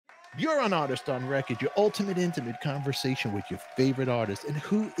You're on Artist on Record, your ultimate intimate conversation with your favorite artist. And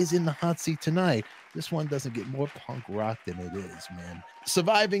who is in the hot seat tonight? This one doesn't get more punk rock than it is, man.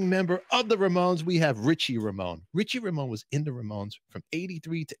 Surviving member of the Ramones, we have Richie Ramone. Richie Ramone was in the Ramones from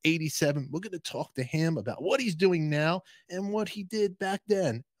 83 to 87. We're going to talk to him about what he's doing now and what he did back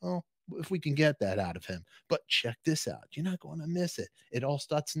then. Well, if we can get that out of him. But check this out. You're not going to miss it. It all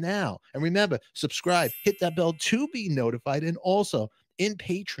starts now. And remember, subscribe, hit that bell to be notified. And also, in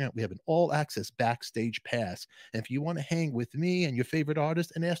Patreon, we have an all-access backstage pass. And if you want to hang with me and your favorite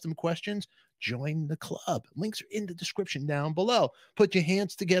artist and ask them questions, join the club. Links are in the description down below. Put your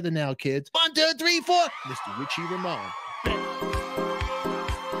hands together now, kids. 1, 2, 3, 4. Mr. Richie Ramone.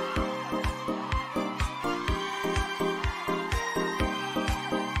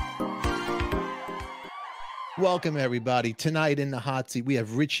 Welcome, everybody. Tonight in the hot seat, we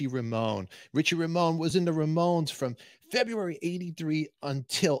have Richie Ramone. Richie Ramone was in the Ramones from February 83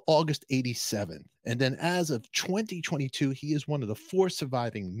 until August 87. And then as of 2022, he is one of the 4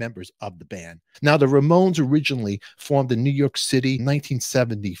 surviving members of the band. Now, the Ramones originally formed in New York City in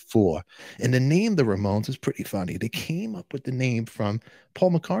 1974. And the name the Ramones is pretty funny. They came up with the name from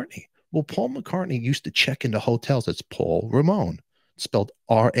Paul McCartney. Well, Paul McCartney used to check into hotels as Paul Ramone, spelled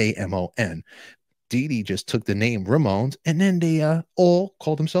R-A-M-O-N. Dee Dee just took the name Ramones, and then they all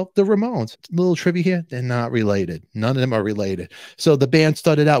called themselves the Ramones. A little trivia here, they're not related. None of them are related. So the band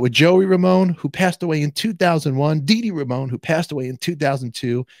started out with Joey Ramone, who passed away in 2001, Dee Dee Ramone, who passed away in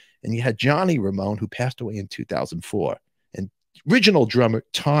 2002, and you had Johnny Ramone, who passed away in 2004, and original drummer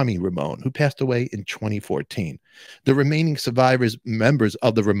Tommy Ramone, who passed away in 2014. The remaining survivors, members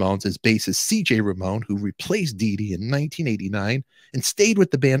of the Ramones, is bassist CJ Ramone, who replaced Dee Dee in 1989 and stayed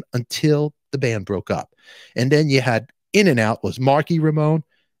with the band until the band broke up. And then you had in and out was Marky Ramone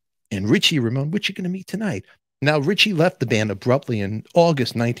and Richie Ramone, which you're going to meet tonight. Now, Richie left the band abruptly in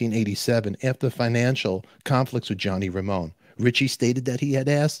August 1987 after financial conflicts with Johnny Ramone. Richie stated that he had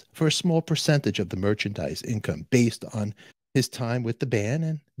asked for a small percentage of the merchandise income based on his time with the band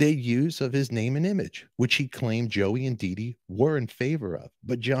and their use of his name and image, which he claimed Joey and Dee Dee were in favor of,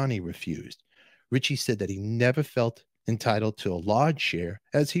 but Johnny refused. Richie said that he never felt entitled to a large share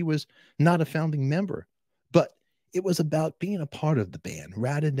as he was not a founding member, but it was about being a part of the band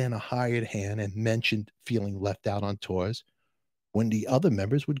rather than a hired hand, and mentioned feeling left out on tours when the other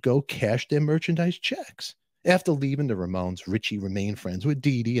members would go cash their merchandise checks. After leaving the Ramones, Richie remained friends with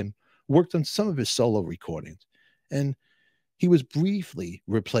Dee Dee and worked on some of his solo recordings, and he was briefly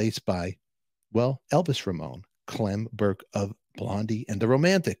replaced by, well, Elvis Ramone, Clem Burke of Blondie and the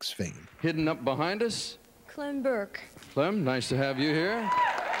Romantics fame. Hidden up behind us, Clem Burke. Clem, nice to have you here.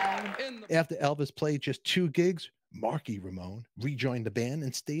 After Elvis played just 2 gigs, Marky Ramone rejoined the band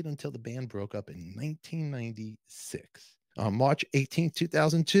and stayed until the band broke up in 1996. On March 18,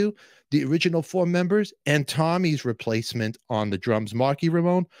 2002, the original 4 members and Tommy's replacement on the drums, Marky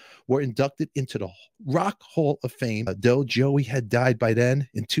Ramone, were inducted into the Rock Hall of Fame. Though Joey had died by then,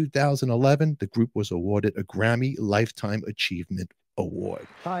 in 2011, the group was awarded a Grammy Lifetime Achievement Award.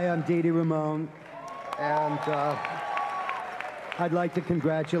 Hi, I'm Dee Dee Ramone, and I'd like to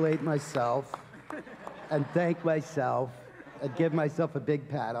congratulate myself and thank myself and give myself a big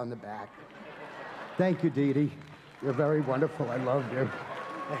pat on the back. Thank you, Dee Dee. You're very wonderful. I love you.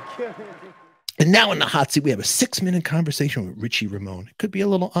 Thank you. And now in the hot seat, we have a 6-minute conversation with Richie Ramone. It could be a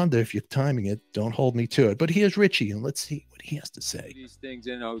little under if you're timing it. Don't hold me to it. But here's Richie, and let's see what he has to say. These things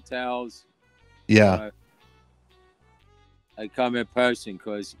in hotels. Yeah. I come in person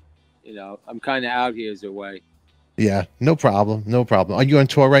because, you know, I'm kind of out here as a way. Yeah, no problem. No problem. Are you on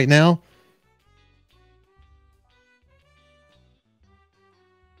tour right now?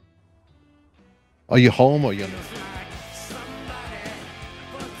 Are you home or are you on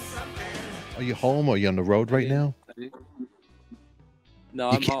the road right now? No,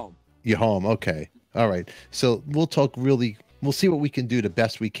 I'm home. You're home. Okay. All right. So we'll see what we can do the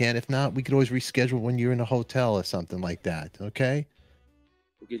best we can. If not, we could always reschedule when you're in a hotel or something like that. Okay.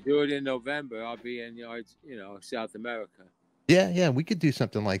 We could do it in November. I'll be in, South America. Yeah. We could do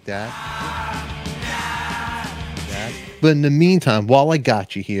something like that. But in the meantime, while I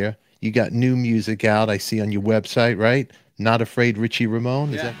got you here, you got new music out, I see on your website, right? Not Afraid Richie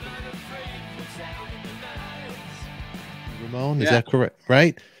Ramone? Is that Ramone? Is that correct?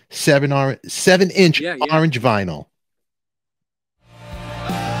 Right? 7-inch orange vinyl.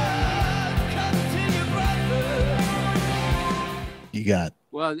 You got.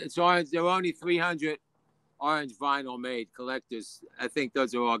 Well, it's orange. There were only 300 orange vinyl made collectors. I think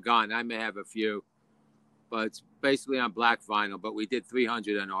those are all gone. I may have a few. But it's basically on black vinyl, but we did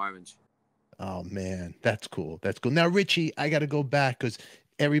 300 on orange. Oh, man, that's cool. That's cool. Now, Richie, I got to go back because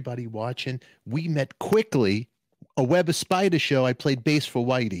everybody watching, we met quickly. A Web of Spider show. I played bass for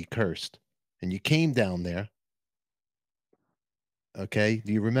Whitey, Cursed. And you came down there. Okay.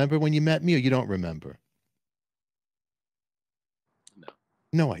 Do you remember when you met me, or you don't remember? No.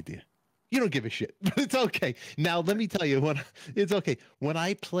 No idea. You don't give a shit, but it's okay. Now, let me tell you it's okay. When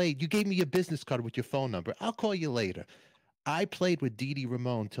I played, you gave me your business card with your phone number. I'll call you later. I played with Joey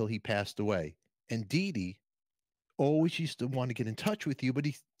Ramone till he passed away. And Dee always used to want to get in touch with you, but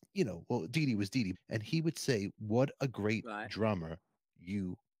he, well, Dee was Dee. And he would say, what a great drummer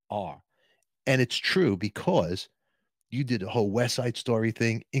you are. And it's true, because you did the whole West Side Story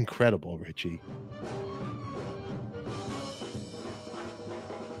thing. Incredible, Richie.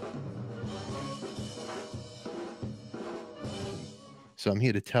 So I'm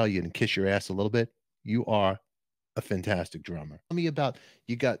here to tell you and kiss your ass a little bit. You are a fantastic drummer. Tell me about,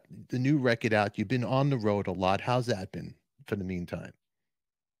 you got the new record out. You've been on the road a lot. How's that been for the meantime?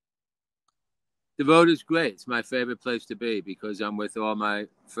 The road is great. It's my favorite place to be because I'm with all my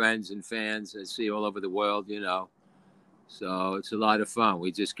friends and fans I see all over the world, So it's a lot of fun.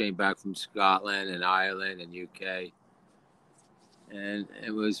 We just came back from Scotland and Ireland and UK. And it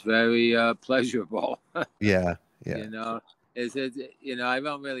was very pleasurable. Yeah. I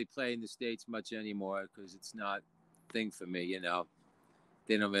don't really play in the States much anymore because it's not a thing for me,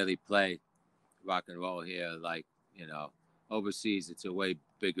 They don't really play rock and roll here like, overseas. It's a way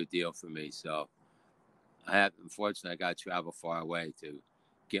bigger deal for me. So unfortunately, I got to travel far away to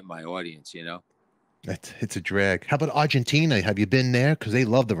get my audience, It's a drag. How about Argentina? Have you been there? Because they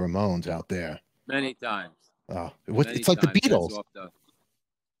love the Ramones out there. Many times. Oh, it's like the Beatles.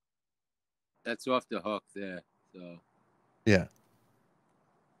 That's off the hook there. So. Yeah.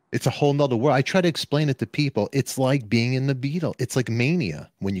 It's a whole nother world. I try to explain it to people. It's like being in the Beatles. It's like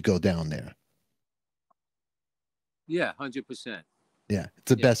mania when you go down there. Yeah, 100%. Yeah, it's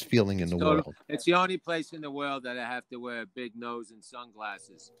the best feeling in the world. It's the only place in the world that I have to wear a big nose and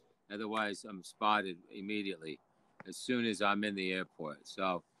sunglasses. Otherwise, I'm spotted immediately as soon as I'm in the airport.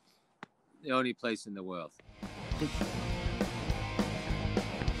 So, the only place in the world.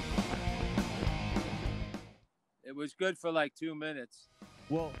 It was good for like 2 minutes.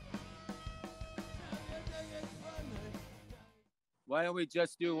 Well, why don't we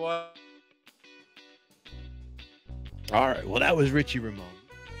just do what? All right. Well, that was Richie Ramone.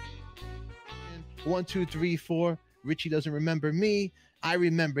 1, 2, 3, 4. Richie doesn't remember me. I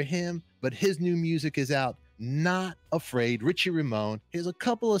remember him, but his new music is out. Not Afraid. Richie Ramone. Here's a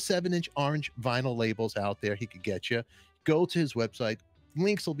couple of 7-inch orange vinyl labels out there he could get you. Go to his website.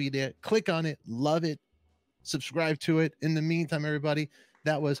 Links will be there. Click on it. Love it. Subscribe to it. In the meantime, everybody,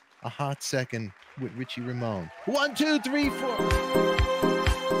 that was a hot second with Richie Ramone. 1, 2, 3, 4.